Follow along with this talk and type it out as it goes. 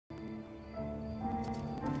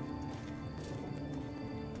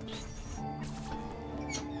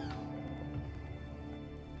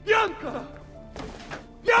Bianca!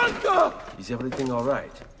 Bianca! Is everything all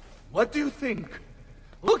right? What do you think?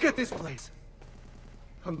 Look at this place.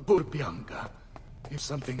 And poor Bianca. If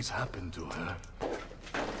something's happened to her.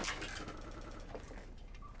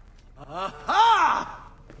 Aha!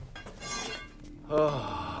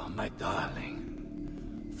 Oh, my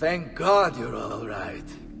darling. Thank God you're all right.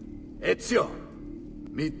 Ezio,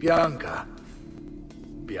 meet Bianca.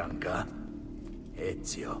 Bianca,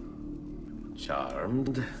 Ezio.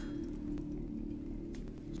 Charmed.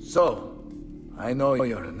 So, I know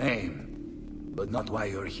your name, but not why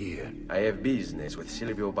you're here. I have business with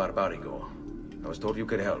Silvio Barbarigo. I was told you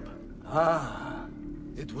could help. Ah,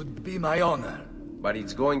 it would be my honor. But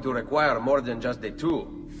it's going to require more than just the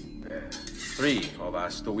two. Three of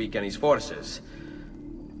us to weaken his forces.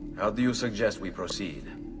 How do you suggest we proceed?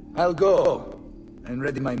 I'll go and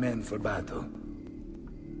ready my men for battle.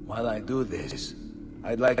 While I do this,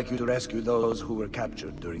 I'd like you to rescue those who were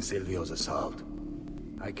captured during Silvio's assault.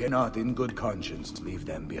 I cannot, in good conscience, leave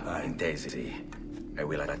them behind. Daisy, I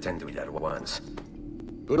will attend to it at once.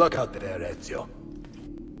 Good luck out there, Ezio.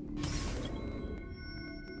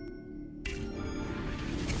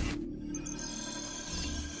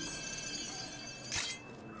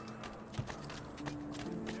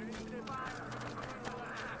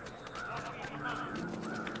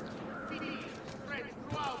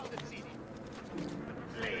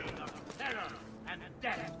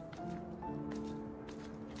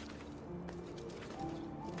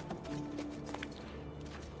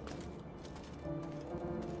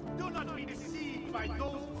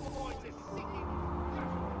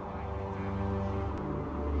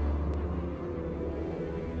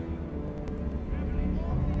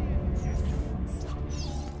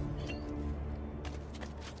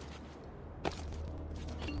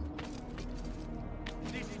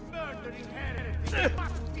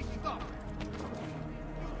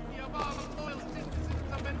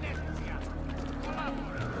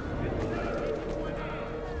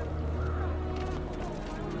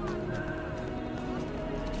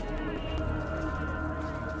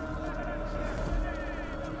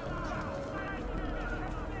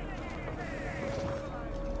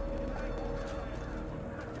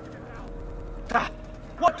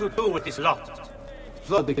 What to do with this lot?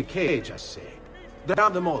 Flood the cage, I say.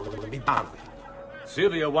 Drown them all, will be damned.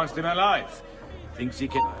 Silvio wants them alive. Thinks he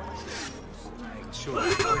can... Sure.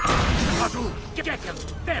 Get him!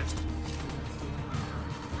 There!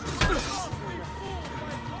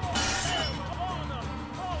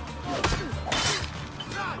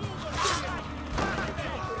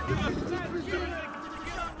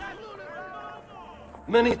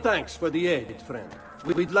 Many thanks for the aid, friend.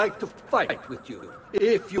 We'd like to fight with you,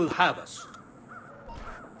 if you'll have us.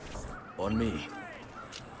 On me.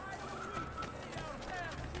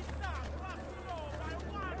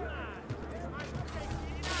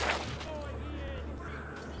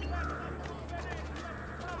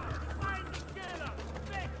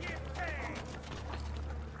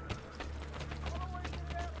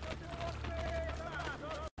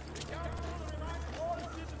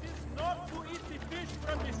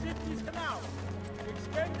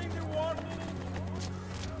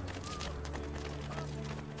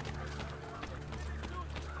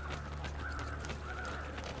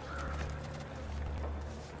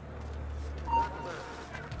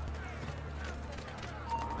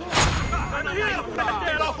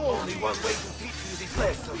 Only one way to teach you this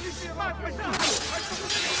lesson.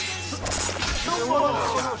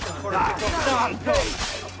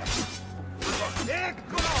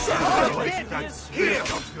 Here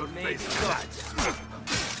comes your face.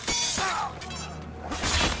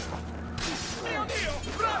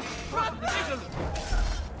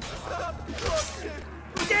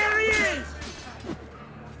 There he is!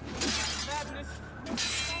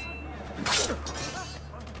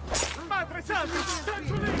 Madre Santa!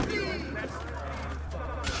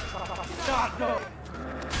 Bastardo!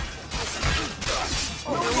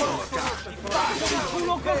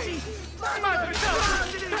 Culo così! Madre Santa!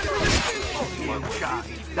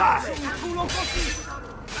 Dai! Culo così!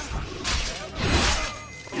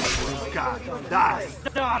 Dai!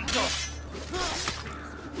 Bastardo!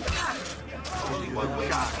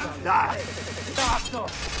 Dai! Bastardo!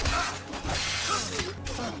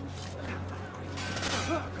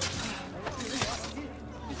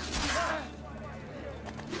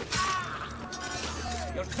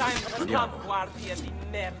 Your time is up, guardia di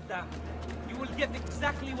merda. You will get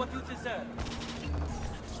exactly what you deserve.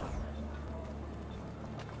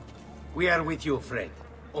 We are with you, Fred.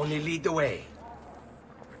 Only lead the way.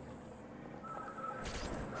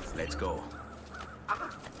 Let's go.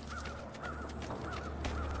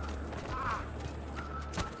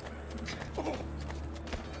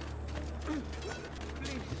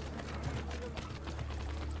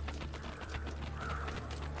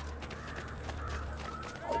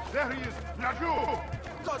 There he is! Lagou!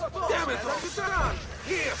 Damn it, Lieutenant!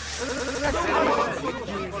 Here!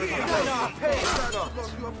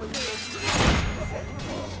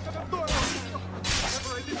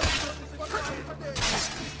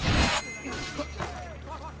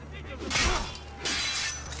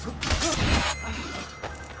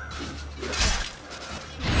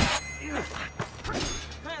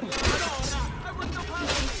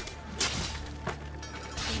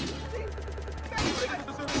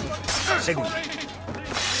 Seguimi.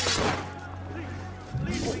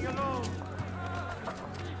 Leave me alone!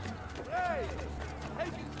 Hey!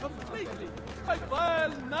 Taken completely by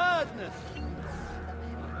vile madness!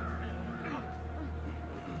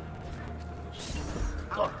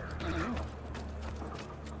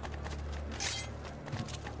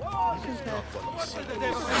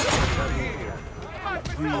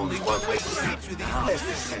 Only one way to get through these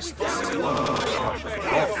lessons.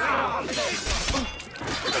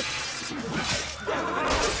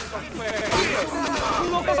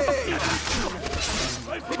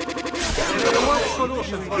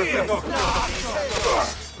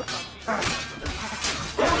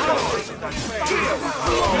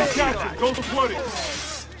 Don't worry!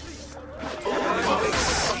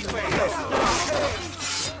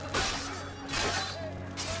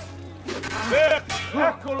 There!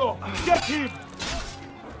 Eccolo! Get him!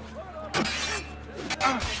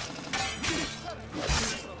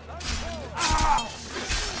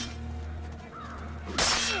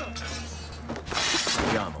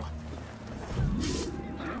 Andiamo.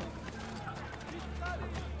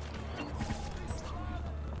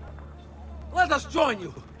 Let us join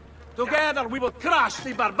you. Together we will crush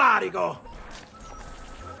the Barbarigo.